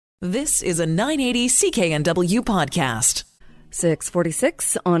This is a 980 CKNW podcast.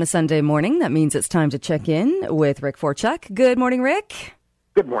 6:46 on a Sunday morning. That means it's time to check in with Rick Forchuk. Good morning, Rick.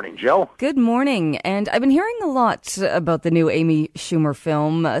 Good morning, Jill. Good morning. And I've been hearing a lot about the new Amy Schumer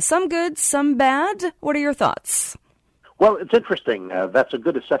film. Some good, some bad. What are your thoughts? Well, it's interesting. That's a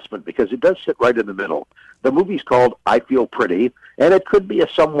good assessment because it does sit right in the middle. The movie's called I Feel Pretty, and it could be a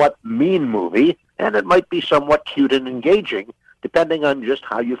somewhat mean movie, and it might be somewhat cute and engaging, depending on just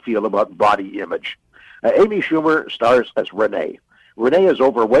how you feel about body image. Amy Schumer stars as Renee. Renee is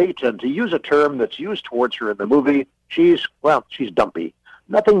overweight, and to use a term that's used towards her in the movie, she's dumpy.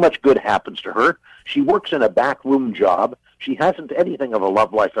 Nothing much good happens to her. She works in a backroom job. She hasn't anything of a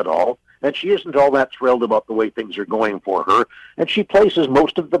love life at all, and she isn't all that thrilled about the way things are going for her, and she places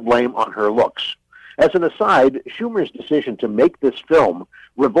most of the blame on her looks. As an aside, Schumer's decision to make this film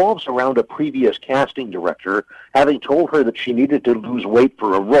revolves around a previous casting director having told her that she needed to lose weight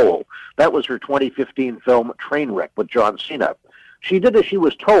for a role. That was her 2015 film Trainwreck with John Cena. She did as she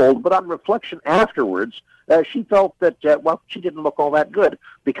was told, but on reflection afterwards, she felt that, she didn't look all that good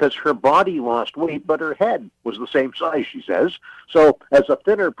because her body lost weight, but her head was the same size, she says. So as a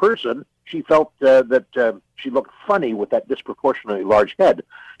thinner person, she felt that she looked funny with that disproportionately large head.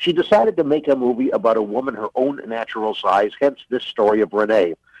 She decided to make a movie about a woman her own natural size, hence this story of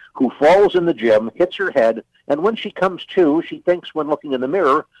Renee, who falls in the gym, hits her head, and when she comes to, she thinks when looking in the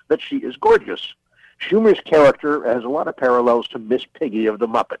mirror that she is gorgeous. Schumer's character has a lot of parallels to Miss Piggy of the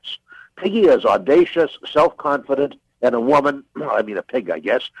Muppets. Piggy is audacious, self-confident, and a pig, I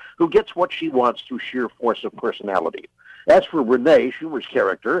guess, who gets what she wants through sheer force of personality. As for Renee, Schumer's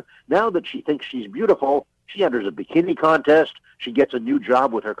character, now that she thinks she's beautiful, she enters a bikini contest, she gets a new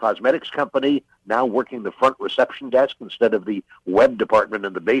job with her cosmetics company, now working the front reception desk instead of the web department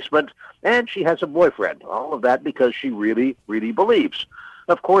in the basement, and she has a boyfriend. All of that because she really, really believes.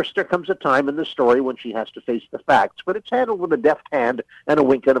 Of course, there comes a time in the story when she has to face the facts, but it's handled with a deft hand and a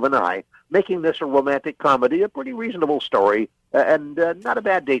wink of an eye, making this a romantic comedy, a pretty reasonable story, and not a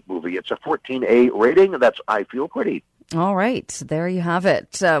bad date movie. It's a 14A rating, and that's I Feel Pretty. All right, there you have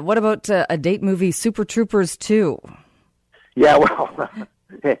it. What about a date movie, Super Troopers 2? Yeah, well,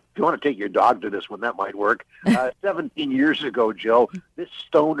 if you want to take your dog to this one, that might work. 17 years ago, Jill, this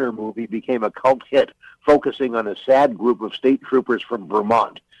stoner movie became a cult hit, focusing on a sad group of state troopers from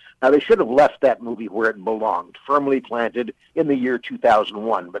Vermont. Now, they should have left that movie where it belonged, firmly planted in the year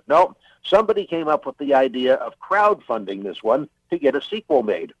 2001. But no, somebody came up with the idea of crowdfunding this one to get a sequel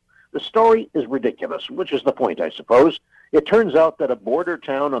made. The story is ridiculous, which is the point, I suppose. It turns out that a border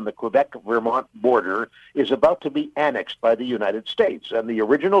town on the Quebec-Vermont border is about to be annexed by the United States, and the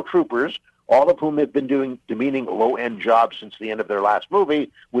original troopers, all of whom have been doing demeaning low-end jobs since the end of their last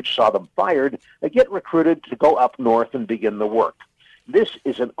movie, which saw them fired, get recruited to go up north and begin the work. This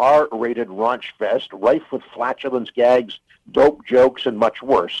is an R-rated raunch fest, rife with flatulence gags, dope jokes, and much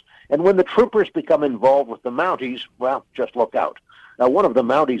worse. And when the troopers become involved with the Mounties, well, just look out. Now, one of the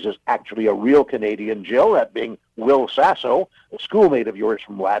Mounties is actually a real Canadian, Jill, that being Will Sasso, a schoolmate of yours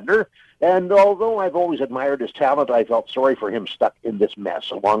from Ladner. And although I've always admired his talent, I felt sorry for him stuck in this mess,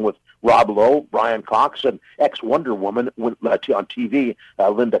 along with Rob Lowe, Brian Cox, and ex-Wonder Woman on TV,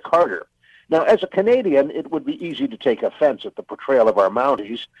 Linda Carter. Now, as a Canadian, it would be easy to take offense at the portrayal of our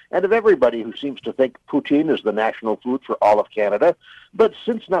Mounties and of everybody who seems to think poutine is the national food for all of Canada. But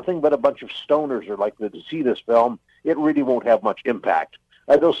since nothing but a bunch of stoners are likely to see this film, it really won't have much impact.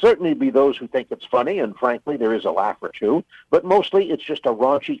 There'll certainly be those who think it's funny, and frankly, there is a laugh or two, but mostly it's just a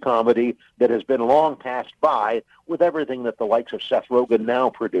raunchy comedy that has been long passed by with everything that the likes of Seth Rogen now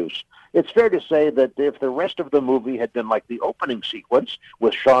produce. It's fair to say that if the rest of the movie had been like the opening sequence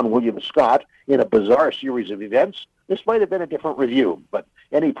with Sean William Scott in a bizarre series of events, this might have been a different review, but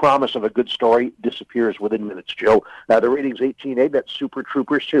any promise of a good story disappears within minutes, Joe. The rating's 18A, that's Super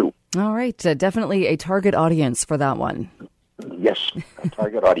Troopers 2. All right, definitely a target audience for that one. Yes, a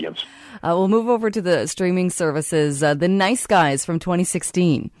target audience. We'll move over to the streaming services. The Nice Guys from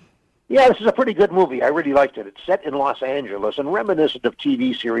 2016. Yeah, this is a pretty good movie. I really liked it. It's set in Los Angeles and reminiscent of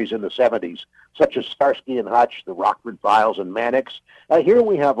TV series in the 70s, such as Starsky and Hutch, The Rockford Files, and Mannix. Here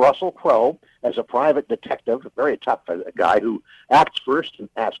we have Russell Crowe as a private detective, a very tough guy who acts first and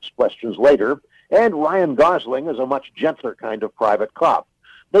asks questions later, and Ryan Gosling as a much gentler kind of private cop.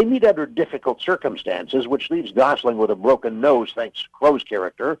 They meet under difficult circumstances, which leaves Gosling with a broken nose thanks to Crowe's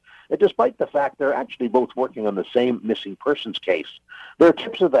character, despite the fact they're actually both working on the same missing persons case. They're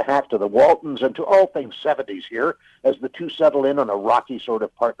tips of the hat to the Waltons and to all things 70s here, as the two settle in on a rocky sort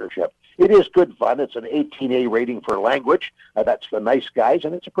of partnership. It is good fun. It's an 18A rating for language. That's The Nice Guys,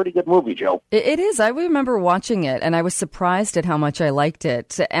 and it's a pretty good movie, Joe. It is. I remember watching it, and I was surprised at how much I liked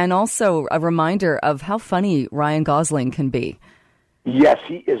it, and also a reminder of how funny Ryan Gosling can be. Yes,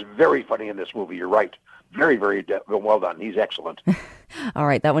 he is very funny in this movie. You're right. Very, very well done. He's excellent. All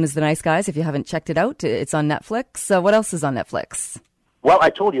right, that one is The Nice Guys. If you haven't checked it out, it's on Netflix. What else is on Netflix? Well,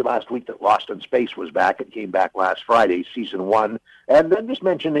 I told you last week that Lost in Space was back. It came back last Friday, season 1. And then just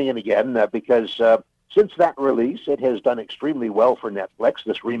mentioning it again because since that release, it has done extremely well for Netflix,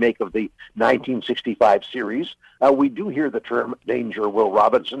 this remake of the 1965 series. We do hear the term Danger Will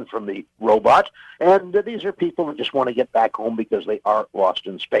Robinson from the robot, and these are people that just want to get back home because they are lost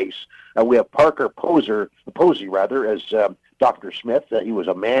in space. We have Parker Posey, as Dr. Smith. He was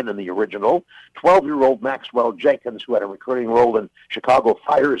a man in the original. 12-year-old Maxwell Jenkins, who had a recurring role in Chicago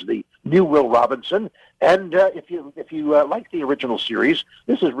Fire, is the new Will Robinson. And if you like the original series,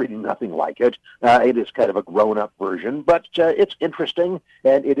 this is really nothing like it. It is kind of a grown-up version, but it's interesting,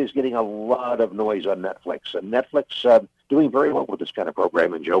 and it is getting a lot of noise on Netflix. And Netflix doing very well with this kind of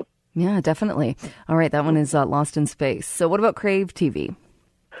programming, Joe. Yeah, definitely. All right, that one is Lost in Space. So what about Crave TV?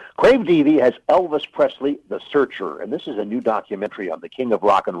 Crave TV has Elvis Presley, The Searcher, and this is a new documentary on the king of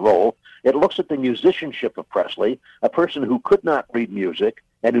rock and roll. It looks at the musicianship of Presley, a person who could not read music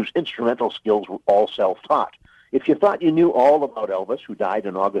and whose instrumental skills were all self-taught. If you thought you knew all about Elvis, who died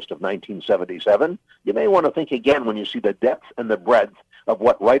in August of 1977, you may want to think again when you see the depth and the breadth of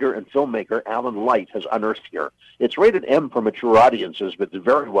what writer and filmmaker Alan Light has unearthed here. It's rated M for mature audiences, but it's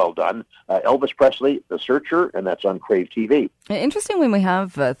very well done. Elvis Presley, The Searcher, and that's on Crave TV. Interesting when we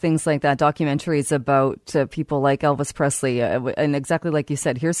have things like that, documentaries about people like Elvis Presley, and exactly like you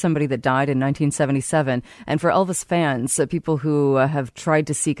said, here's somebody that died in 1977, and for Elvis fans, people who have tried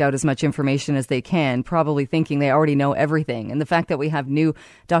to seek out as much information as they can, probably thinking they already know everything, and the fact that we have new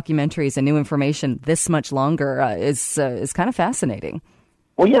documentaries and new information this much longer is kind of fascinating.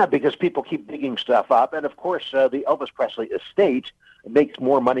 Well, yeah, because people keep digging stuff up. And, of course, the Elvis Presley estate makes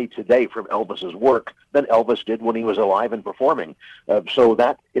more money today from Elvis's work than Elvis did when he was alive and performing. So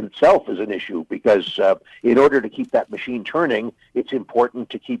that in itself is an issue because in order to keep that machine turning, it's important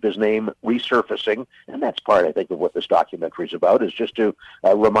to keep his name resurfacing. And that's part, I think, of what this documentary is about, is just to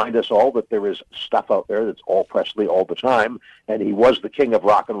remind us all that there is stuff out there that's all Presley all the time. And he was the king of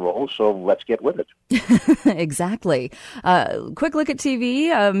rock and roll, so let's get with it. Exactly. Quick look at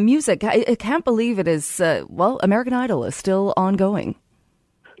TV. Music. I can't believe it is, American Idol is still ongoing.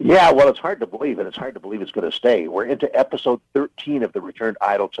 Yeah, well, it's hard to believe, and it's hard to believe it's going to stay. We're into episode 13 of The Returned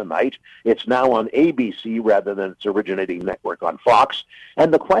Idol tonight. It's now on ABC rather than its originating network on Fox.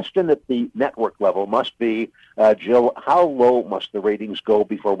 And the question at the network level must be, Jill, how low must the ratings go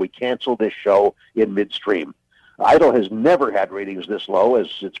before we cancel this show in midstream? Idol has never had ratings this low as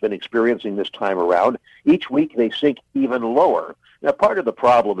it's been experiencing this time around. Each week they sink even lower. Now, part of the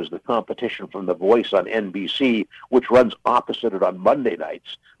problem is the competition from The Voice on NBC, which runs opposite it on Monday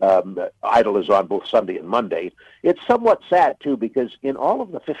nights. Idol is on both Sunday and Monday. It's somewhat sad, too, because in all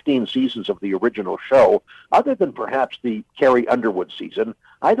of the 15 seasons of the original show, other than perhaps the Carrie Underwood season,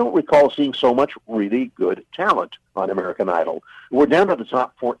 I don't recall seeing so much really good talent on American Idol. We're down to the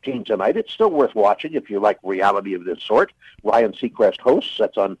top 14 tonight. It's still worth watching if you like reality of this sort. Ryan Seacrest hosts.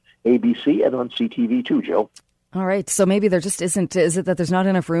 That's on ABC and on CTV, too, Joe. All right, so maybe there just isn't, is it that there's not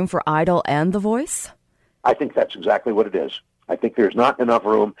enough room for Idol and The Voice? I think that's exactly what it is. I think there's not enough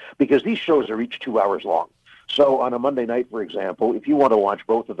room because these shows are each 2 hours long. So on a Monday night, for example, if you want to watch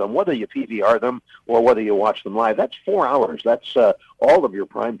both of them, whether you PVR them or whether you watch them live, that's 4 hours. That's all of your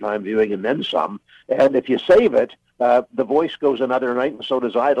primetime viewing and then some. And if you save it, The Voice goes another night and so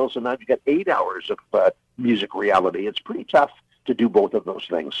does Idol, so now you get 8 hours of music reality. It's pretty tough to do both of those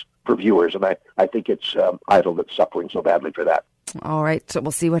things for viewers, and I think it's Idol that's suffering so badly for that. All right, so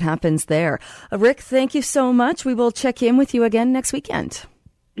we'll see what happens there. Rick, thank you so much. We will check in with you again next weekend.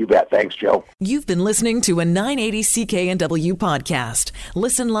 You bet. Thanks, Joe. You've been listening to a 980 CKNW podcast.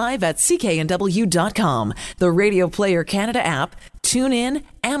 Listen live at cknw.com, the Radio Player Canada app, tune in,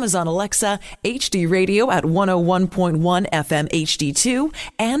 Amazon Alexa, HD Radio at 101.1 FM HD2,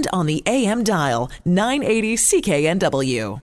 and on the AM dial, 980 CKNW.